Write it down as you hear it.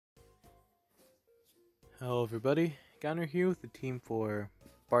Hello everybody, Gunner here with the team for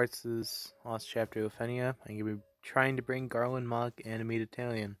Bartz's Lost Chapter Lufenia. I'm going to be trying to bring Garland, Mog, and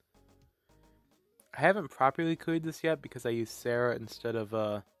Amidatelion. I haven't properly cleared this yet because I used Sarah instead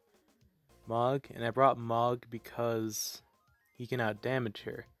of Mog, and I brought Mog because he can outdamage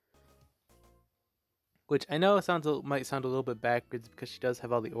her. Which I know might sound a little bit backwards because she does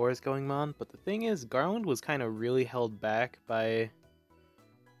have all the ores going on, but the thing is, Garland was kind of really held back by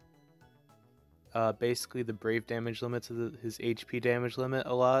basically the brave damage limit to his HP damage limit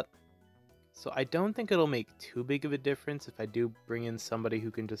a lot. So I don't think it'll make too big of a difference if I do bring in somebody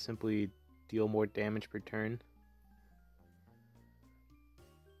who can just simply deal more damage per turn.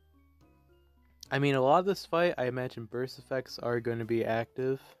 I mean, a lot of this fight, I imagine burst effects are going to be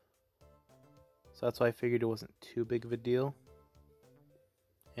active. So that's why I figured it wasn't too big of a deal.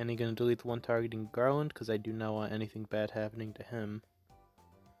 And I'm going to delete the one targeting Garland because I do not want anything bad happening to him.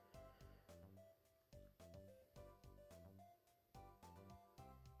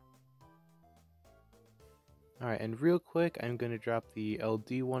 Alright, and real quick, I'm going to drop the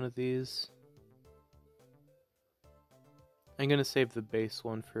LD one of these. I'm going to save the base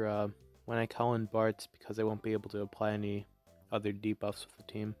one for when I call in Bartz because I won't be able to apply any other debuffs with the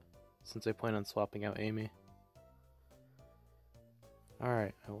team since I plan on swapping out Amy.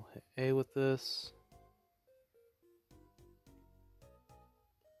 Alright, I will hit A with this.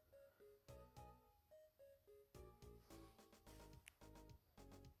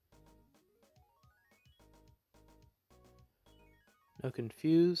 No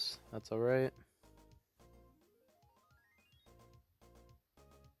confuse, that's alright.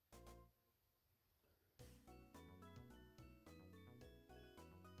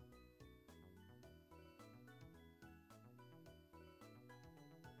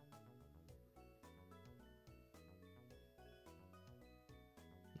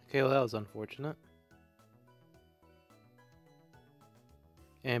 Okay, well that was unfortunate.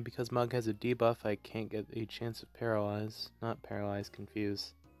 And because Mug has a debuff, I can't get a chance of paralyze. Not paralyze,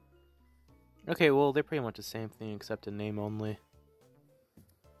 confuse. Okay, well they're pretty much the same thing except in name only.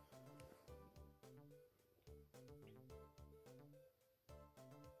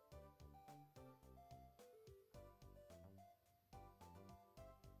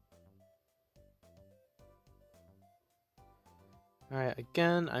 Alright,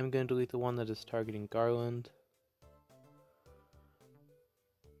 again, I'm going to delete the one that is targeting Garland.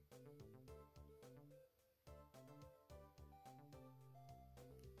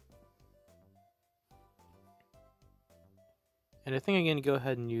 And I think I'm going to go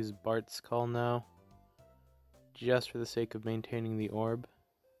ahead and use Bart's call now, just for the sake of maintaining the orb.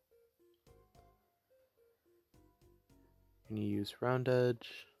 I'm going to use Round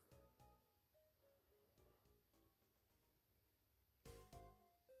Edge.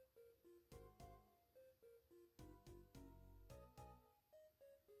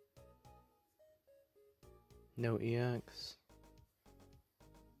 No EX.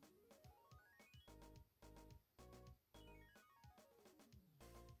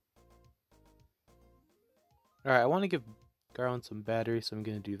 Alright, I want to give Garland some battery, so I'm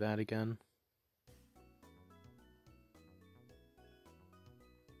going to do that again.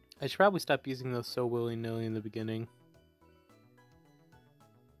 I should probably stop using those so willy-nilly in the beginning.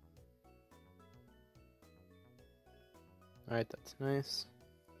 Alright, that's nice.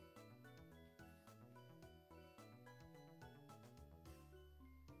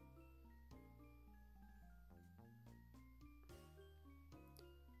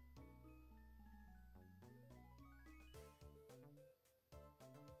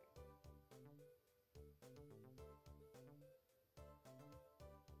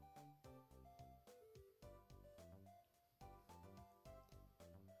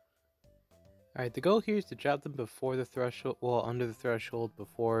 Alright, the goal here is to drop them before the threshold, well, under the threshold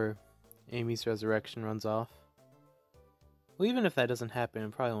before Amy's resurrection runs off. Well, even if that doesn't happen,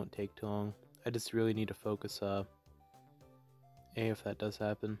 it probably won't take too long. I just really need to focus A if that does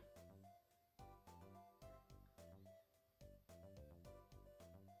happen.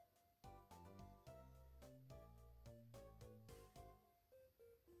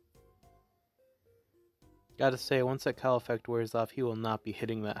 Gotta say, once that Cal effect wears off, he will not be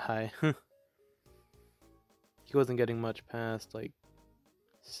hitting that high. He wasn't getting much past, like,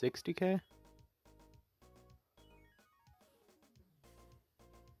 60k?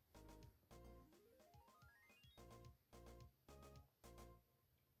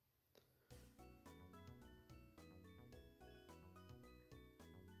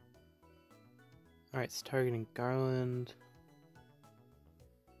 Alright, it's targeting Garland.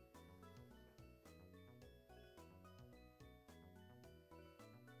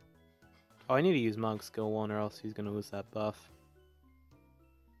 Oh, I need to use Monk skill 1 or else he's gonna lose that buff.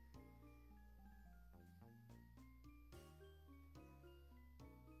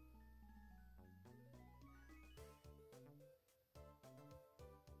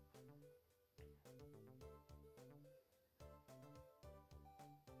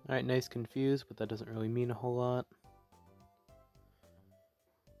 Alright, nice confused, but that doesn't really mean a whole lot.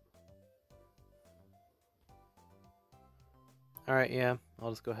 Alright, yeah, I'll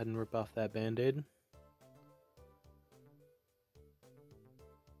just go ahead and rip off that band-aid.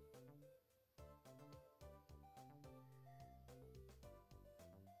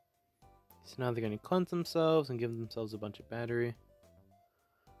 So now they're going to cleanse themselves and give themselves a bunch of battery.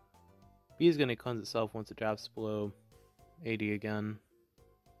 B is going to cleanse itself once it drops below 80 again,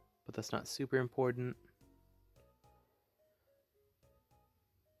 but that's not super important.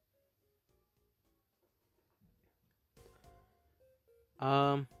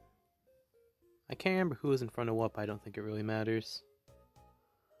 I can't remember who was in front of what, but I don't think it really matters.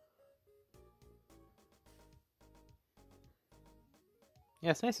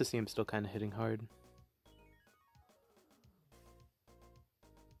 Yeah, it's nice to see him still kind of hitting hard.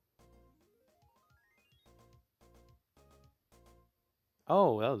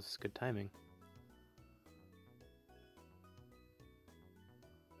 Oh, that was good timing.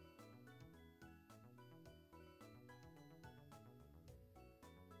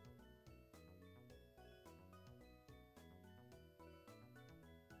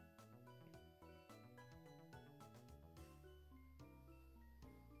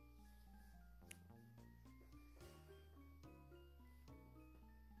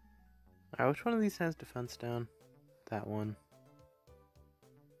 Alright, which one of these has defense down? That one.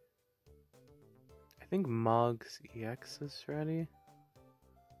 I think Mog's EX is ready.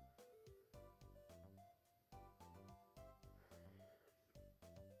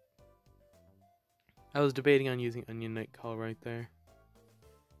 I was debating on using Onion Knight Call right there.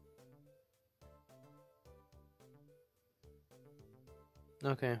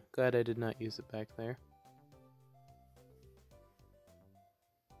 Okay, glad I did not use it back there.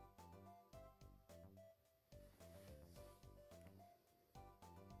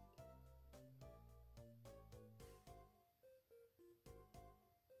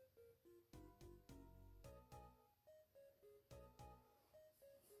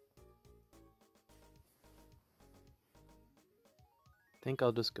 I think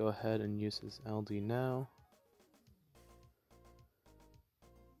I'll just go ahead and use his LD now.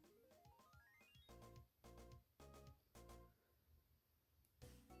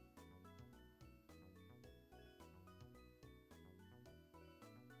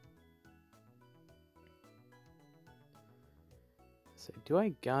 So, do I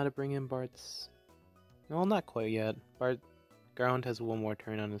gotta bring in Bartz? No, not quite yet. Garland has one more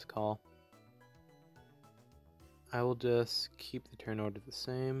turn on his call. I will just keep the turn order the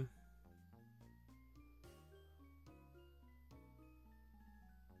same.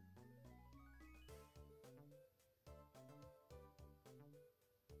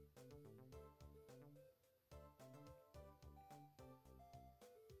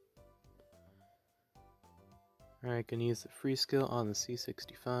 Alright, gonna use the free skill on the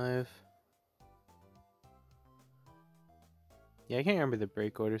C65. Yeah, I can't remember the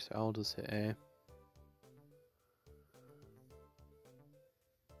break order, so I'll just hit A.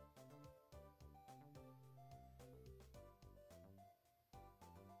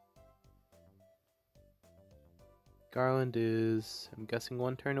 Garland is, I'm guessing,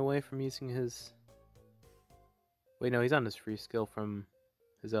 one turn away from using his... Wait, no, he's on his free skill from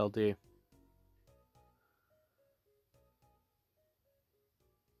his LD.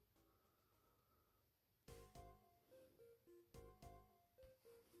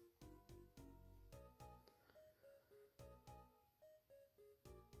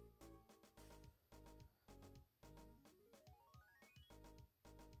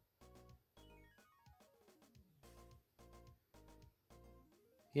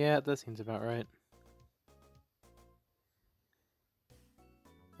 Yeah, that seems about right.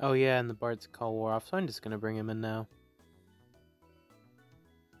 Oh yeah, and the Bart's call wore off, so I'm just gonna bring him in now.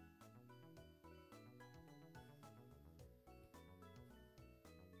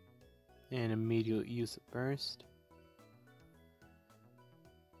 And immediate use of burst.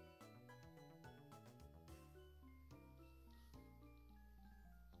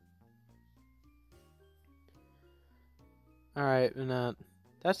 Alright, and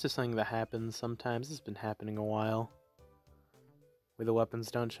that's just something that happens sometimes. This has been happening a while. Where the weapons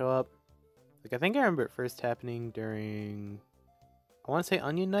don't show up. Like, I think I remember it first happening during... I want to say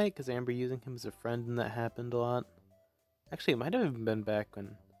Onion Knight, because I remember using him as a friend and that happened a lot. Actually, it might have even been back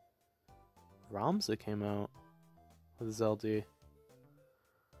when Ramza came out with his LD.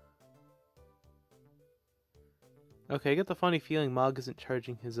 Okay, I get the funny feeling Mog isn't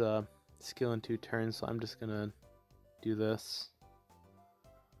charging his skill in 2 turns, so I'm just gonna do this.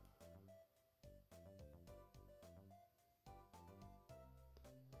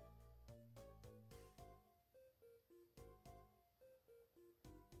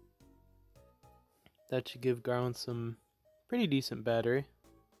 That should give Garland some pretty decent battery.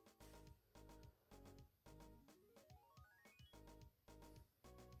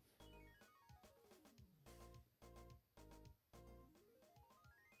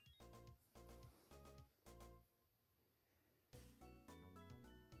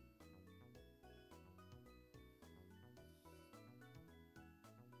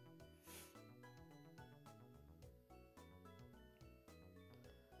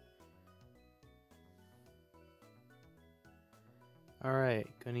 Alright,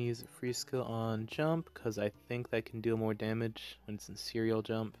 gonna use a free skill on jump, because I think that can deal more damage when it's in serial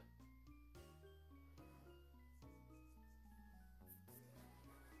jump.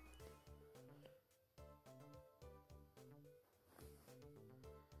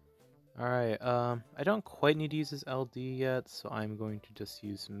 Alright, I don't quite need to use his LD yet, so I'm going to just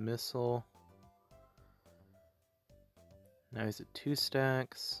use Missile. Now he's at 2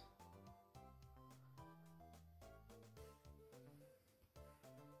 stacks.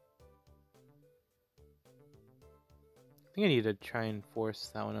 I think I need to try and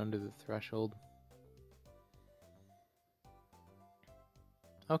force that one under the threshold.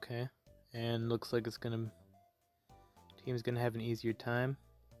 Okay, and looks like team's gonna have an easier time.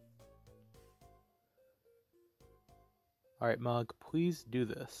 Alright, Mog, please do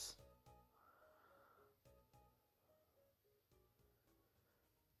this.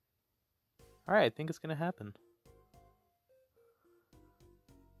 Alright, I think it's gonna happen.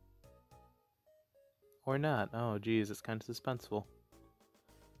 Or not. Oh, geez, it's kind of suspenseful.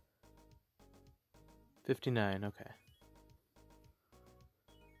 59, okay.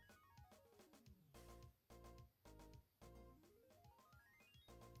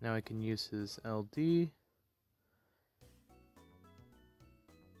 Now I can use his LD.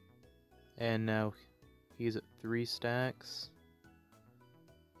 And now he's at 3 stacks.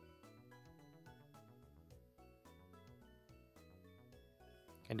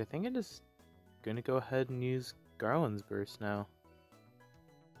 And I think I'm just gonna go ahead and use Garland's burst now.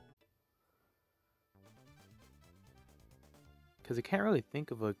 Because I can't really think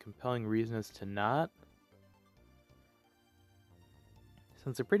of a compelling reason as to not.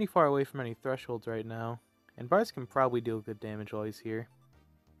 Since they're pretty far away from any thresholds right now. And Bartz can probably deal good damage while he's here.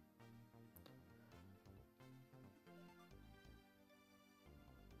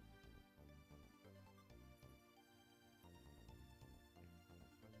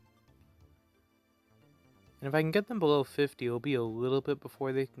 And if I can get them below 50, it'll be a little bit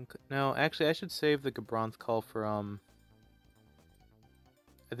before they can... No, actually, I should save the Gabronth call for, I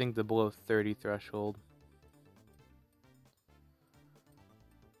think the below 30 threshold.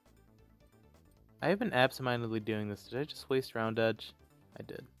 I have been absentmindedly doing this. Did I just waste round edge? I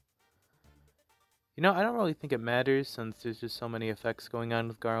did. You know, I don't really think it matters since there's just so many effects going on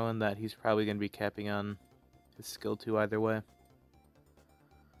with Garland that he's probably going to be capping on his skill 2 either way.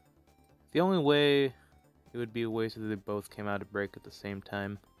 The only way it would be a waste if they both came out of break at the same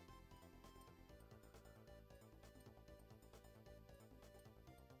time.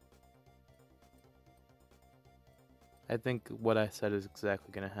 I think what I said is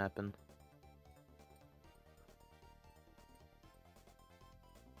exactly going to happen.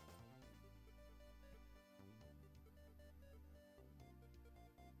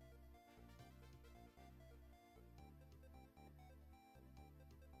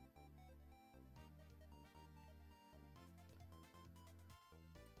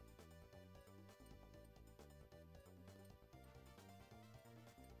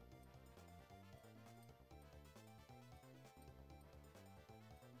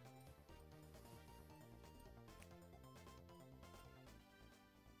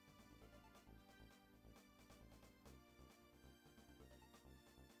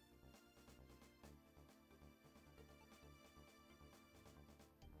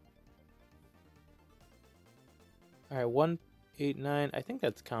 Alright, 189. I think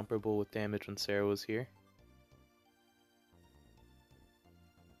that's comparable with damage when Sarah was here.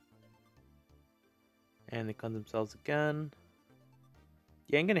 And they cleanse themselves again.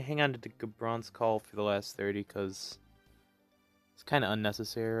 Yeah, I'm going to hang on to the Gabronth's call for the last 30 because it's kind of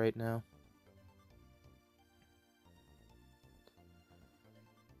unnecessary right now.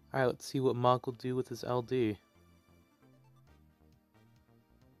 Alright, let's see what Mog will do with his LD.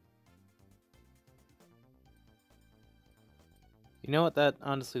 You know what? That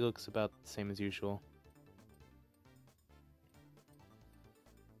honestly looks about the same as usual.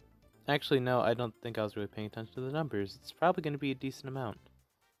 Actually, no, I don't think I was really paying attention to the numbers. It's probably going to be a decent amount.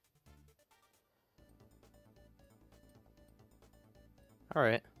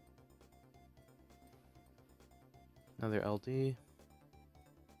 Alright. Another LD.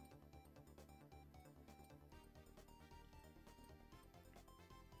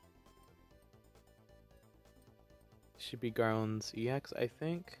 Should be Garland's EX, I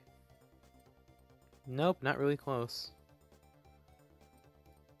think. Nope, not really close.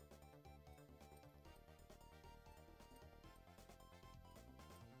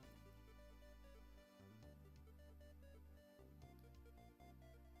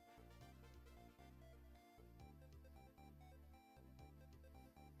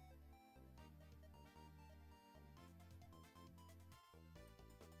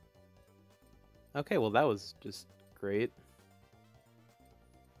 Okay, well that was just great.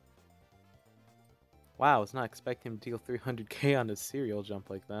 Wow, I was not expecting him to deal 300k on a serial jump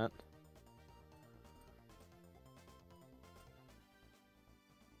like that.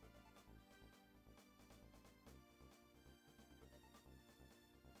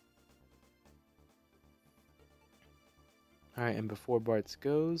 Alright, and before Bartz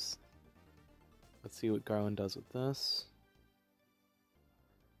goes, let's see what Garland does with this.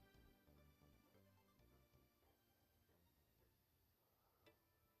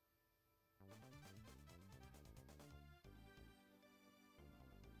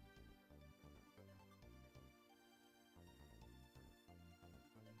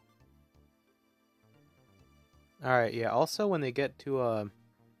 Alright, yeah, also when they get to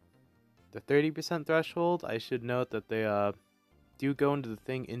the 30% threshold, I should note that they do go into the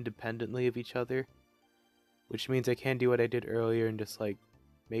thing independently of each other. Which means I can do what I did earlier and just like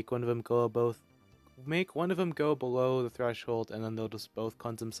make one of them go below the threshold, and then they'll just both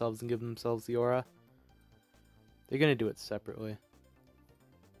cleanse themselves and give themselves the aura. They're gonna do it separately.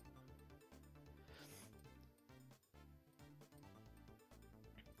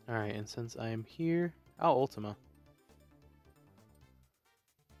 Alright, and since I am here... Oh, Ultima.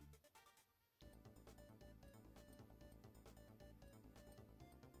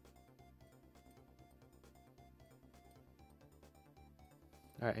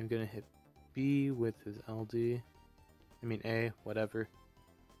 Alright, I'm gonna hit B with his LD. I mean A, whatever.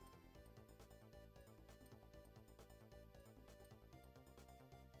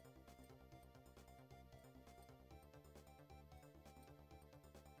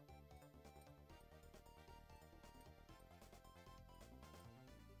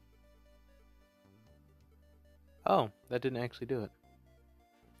 Oh, that didn't actually do it.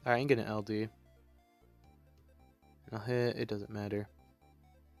 Alright, I'm gonna LD. I'll hit, it doesn't matter.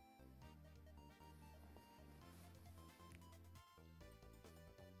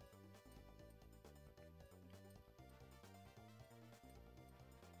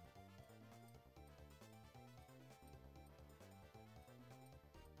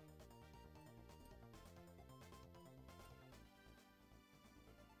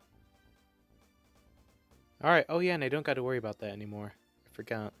 Alright, oh yeah, and I don't gotta worry about that anymore. I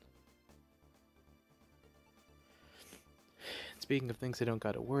forgot. Speaking of things I don't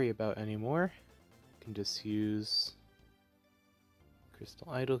gotta worry about anymore, I can just use Crystal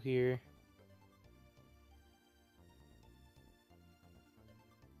Idol here.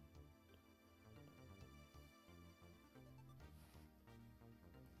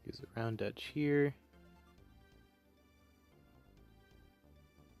 Use a round edge here.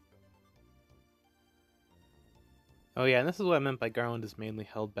 Oh yeah, and this is what I meant by Garland is mainly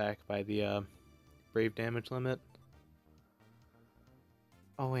held back by the brave damage limit.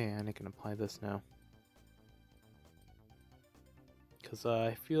 Oh wait, and I can apply this now. Because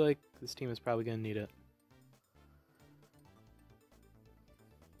I feel like this team is probably going to need it.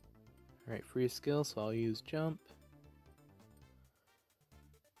 Alright, free skill, so I'll use jump.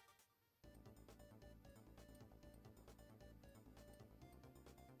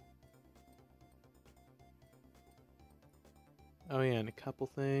 Oh yeah, and a couple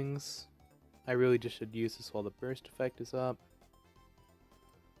things. I really just should use this while the burst effect is up.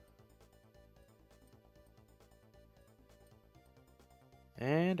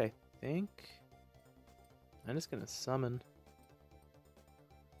 And I think I'm just gonna summon.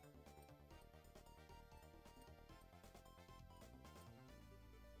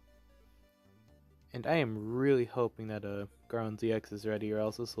 And I am really hoping that Garland's EX is ready, or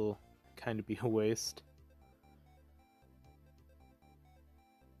else this will kind of be a waste.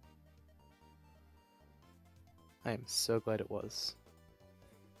 I am so glad it was.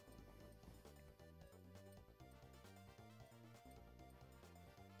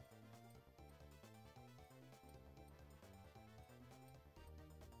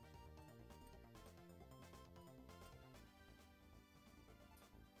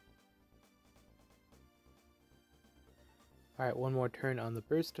 Alright, one more turn on the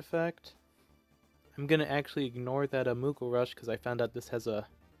burst effect. I'm gonna actually ignore that Moogle Rush because I found out this has a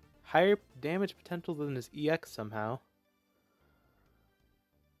higher damage potential than his EX somehow.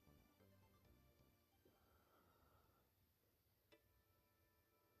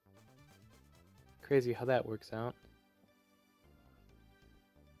 Crazy how that works out.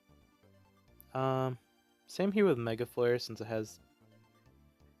 Same here with Mega Flare since it has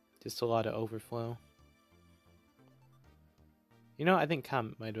just a lot of overflow. You know, I think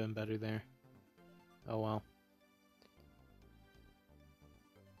Comet might have been better there. Oh well.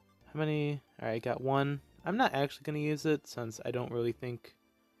 How many? Alright, I got one. I'm not actually going to use it since I don't really think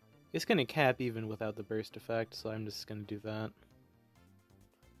it's going to cap even without the burst effect, so I'm just going to do that.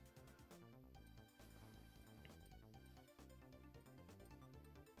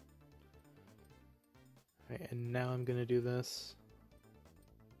 Alright, and now I'm going to do this.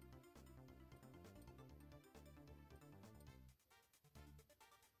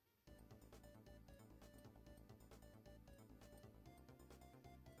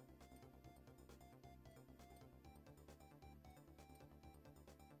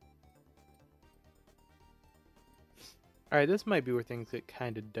 Alright, this might be where things get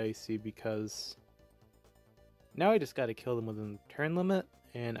kind of dicey because now I just gotta kill them within the turn limit,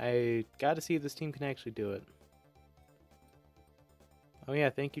 and I gotta see if this team can actually do it. Oh yeah,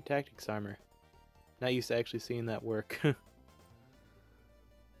 thank you Tactics Armor. Not used to actually seeing that work.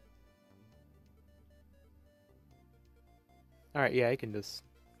 Alright, yeah, I can just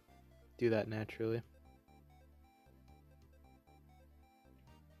do that naturally.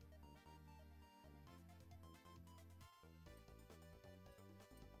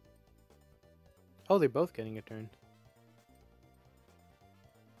 Oh, they're both getting a turn.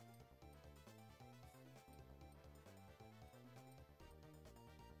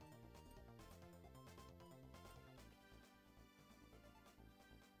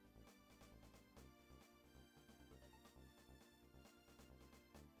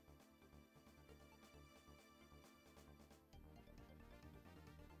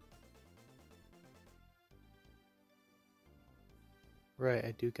 Right,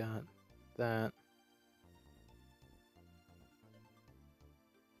 I do got that.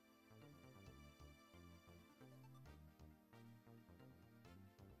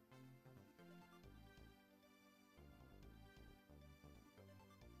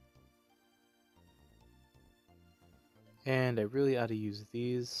 And I really ought to use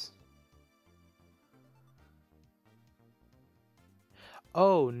these.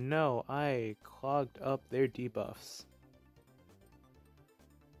 Oh no, I clogged up their debuffs.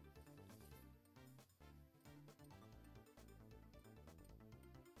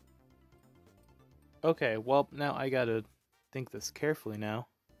 Okay, well, now I gotta think this carefully now.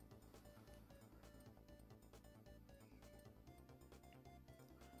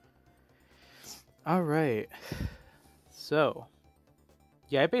 Alright. So.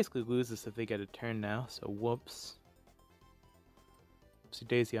 Yeah, I basically lose this if they get a turn now, so whoops. Oopsie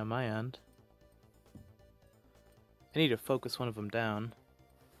daisy on my end. I need to focus one of them down.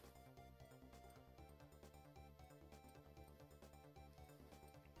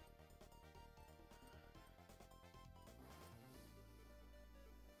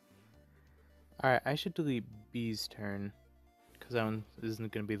 Alright, I should delete B's turn, because that one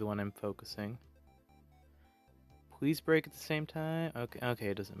isn't going to be the one I'm focusing. Please break at the same time? Okay,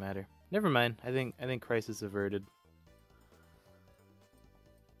 it doesn't matter. Never mind, I think crisis averted.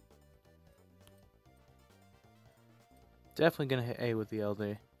 Definitely going to hit A with the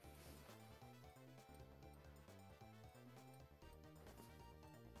LD.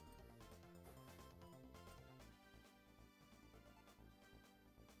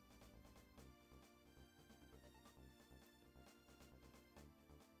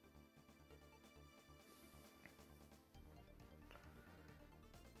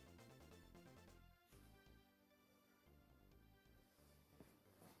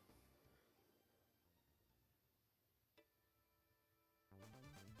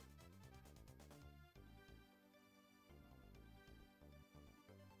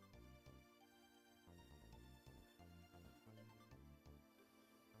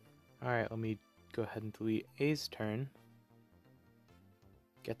 Alright, let me go ahead and delete A's turn.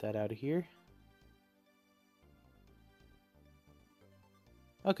 Get that out of here.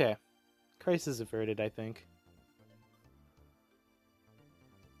 Okay. Crisis averted, I think.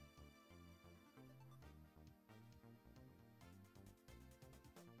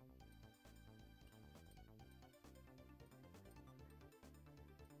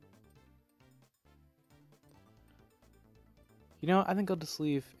 You know, I think I'll just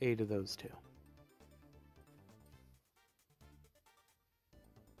leave A to those two.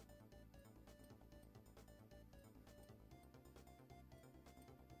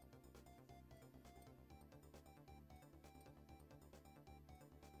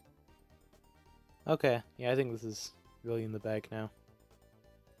 Okay, yeah, I think this is really in the bag now.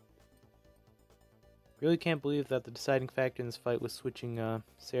 Really can't believe that the deciding factor in this fight was switching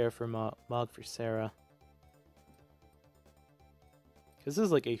Sarah for Mog for Sarah. Because this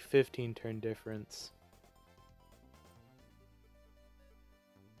is like a 15 turn difference.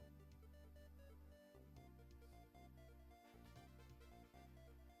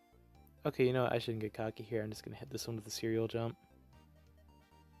 Okay, you know what? I shouldn't get cocky here. I'm just going to hit this one with a serial jump.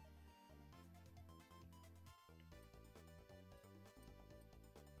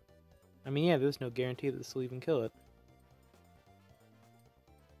 I mean, yeah, there's no guarantee that this will even kill it.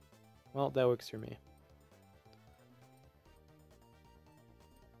 Well, that works for me.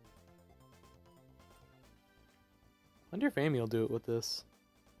 Wonder if Amy will do it with this.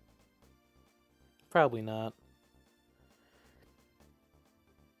 Probably not.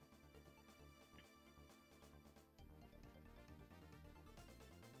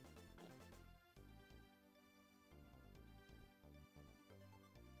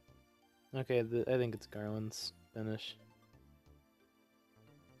 Okay, I think it's Garland's finish.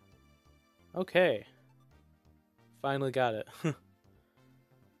 Okay. Finally got it.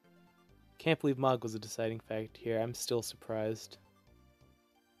 Can't believe Mog was a deciding factor here. I'm still surprised.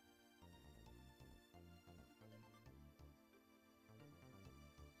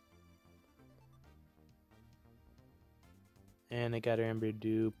 And I got her Ember to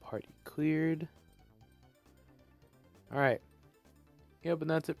do party cleared. Alright. Yeah, but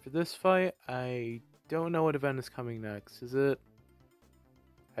that's it for this fight. I don't know what event is coming next. Is it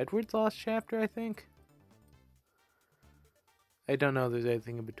Edward's Lost Chapter, I think? I don't know if there's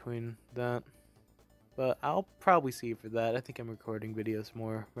anything in between that. But I'll probably see you for that. I think I'm recording videos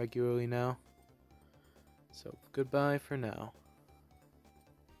more regularly now. So, goodbye for now.